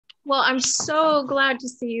Well, I'm so glad to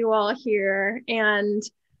see you all here, and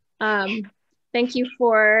thank you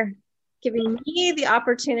for giving me the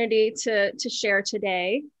opportunity to share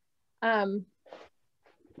today. I'm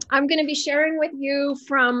going to be sharing with you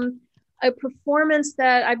from a performance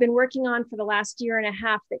that I've been working on for the last year and a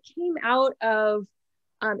half that came out of,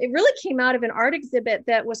 it really came out of an art exhibit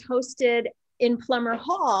that was hosted in Plummer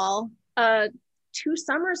Hall 2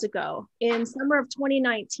 summers ago. In summer of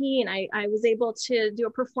 2019, I was able to do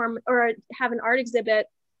a performance or have an art exhibit,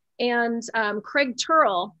 and Craig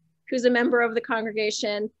Turrell, who's a member of the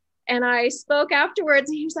congregation, and I spoke afterwards,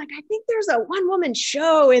 and he was like, I think there's a one-woman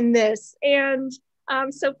show in this. And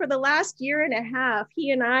so for the last year and a half,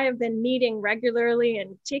 he and I have been meeting regularly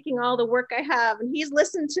and taking all the work I have, and he's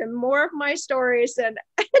listened to more of my stories than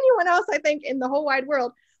anyone else, I think, in the whole wide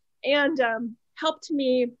world, and helped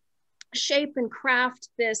me shape and craft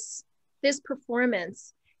this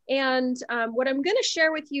performance. And what I'm going to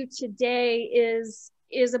share with you today is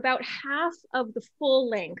about half of the full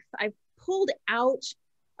length. I've pulled out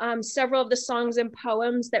several of the songs and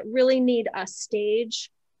poems that really need a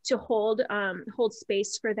stage to hold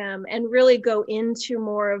space for them and really go into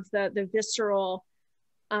more of the visceral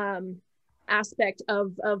aspect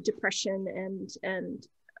of depression and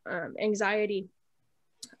anxiety.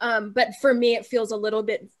 But for me, it feels a little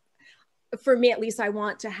bit, for me at least, I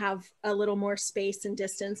want to have a little more space and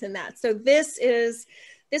distance in that. So this is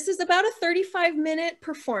about a 35-minute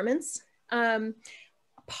performance.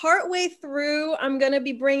 Partway through, I'm going to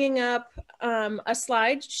be bringing up a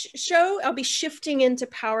slide show. I'll be shifting into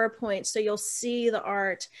PowerPoint, so you'll see the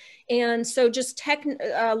art. And so just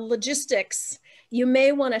logistics, you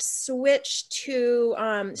may want to switch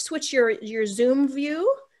to switch your Zoom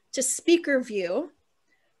view to speaker view.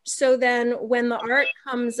 So then when the art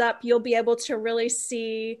comes up, you'll be able to really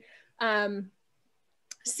see the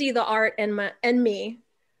art and me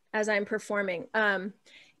as I'm performing.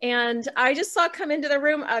 And I just saw come into the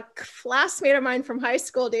room a classmate of mine from high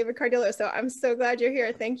school, David Cardillo. So I'm so glad you're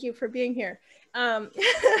here. Thank you for being here.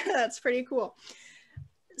 That's pretty cool.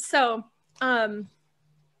 So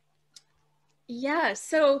yeah,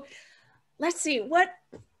 so let's see, what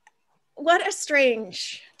a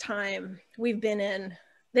strange time we've been in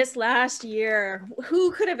this last year.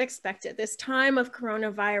 Who could have expected this time of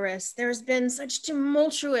coronavirus? There's been such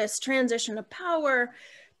tumultuous transition of power,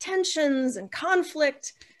 tensions and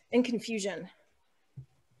conflict and confusion.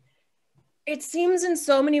 It seems in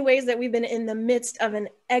so many ways that we've been in the midst of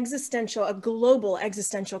a global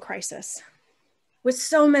existential crisis, with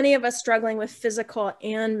so many of us struggling with physical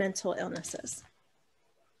and mental illnesses.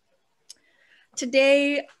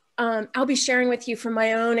 Today, I'll be sharing with you from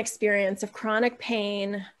my own experience of chronic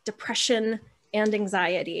pain, depression, and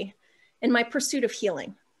anxiety in my pursuit of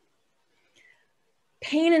healing.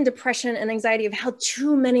 Pain and depression and anxiety have held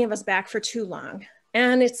too many of us back for too long.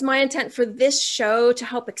 And it's my intent for this show to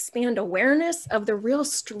help expand awareness of the real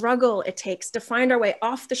struggle it takes to find our way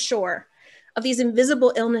off the shore of these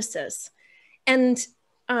invisible illnesses, and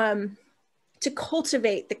to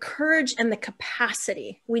cultivate the courage and the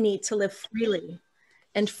capacity we need to live freely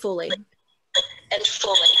and fully.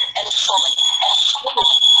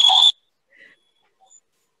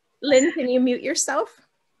 Lynn, can you mute yourself?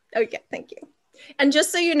 Okay, thank you. And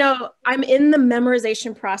just so you know, I'm in the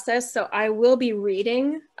memorization process, so I will be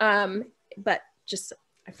reading, but just,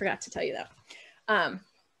 I forgot to tell you that.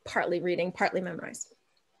 Partly reading, partly memorized.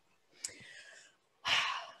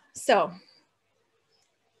 So,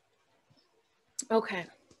 okay.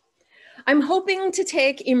 I'm hoping to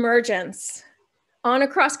take Emergence on a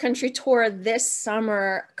cross-country tour this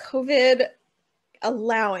summer, COVID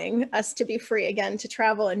allowing us to be free again to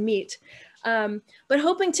travel and meet. But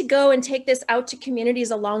hoping to go and take this out to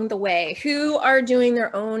communities along the way who are doing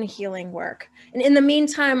their own healing work. And in the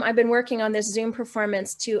meantime, I've been working on this Zoom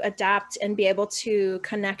performance to adapt and be able to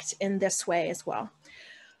connect in this way as well.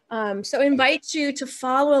 So I invite you to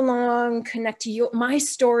follow along, connect my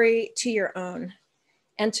story to your own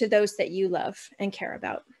and to those that you love and care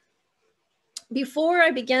about. Before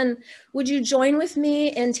I begin, would you join with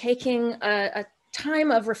me in taking a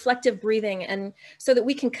time of reflective breathing, and so that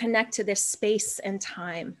we can connect to this space and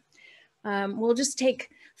time. We'll just take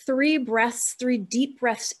 3 deep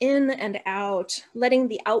breaths in and out, letting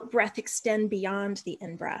the out breath extend beyond the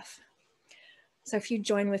in breath. So if you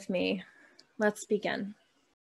join with me, let's begin.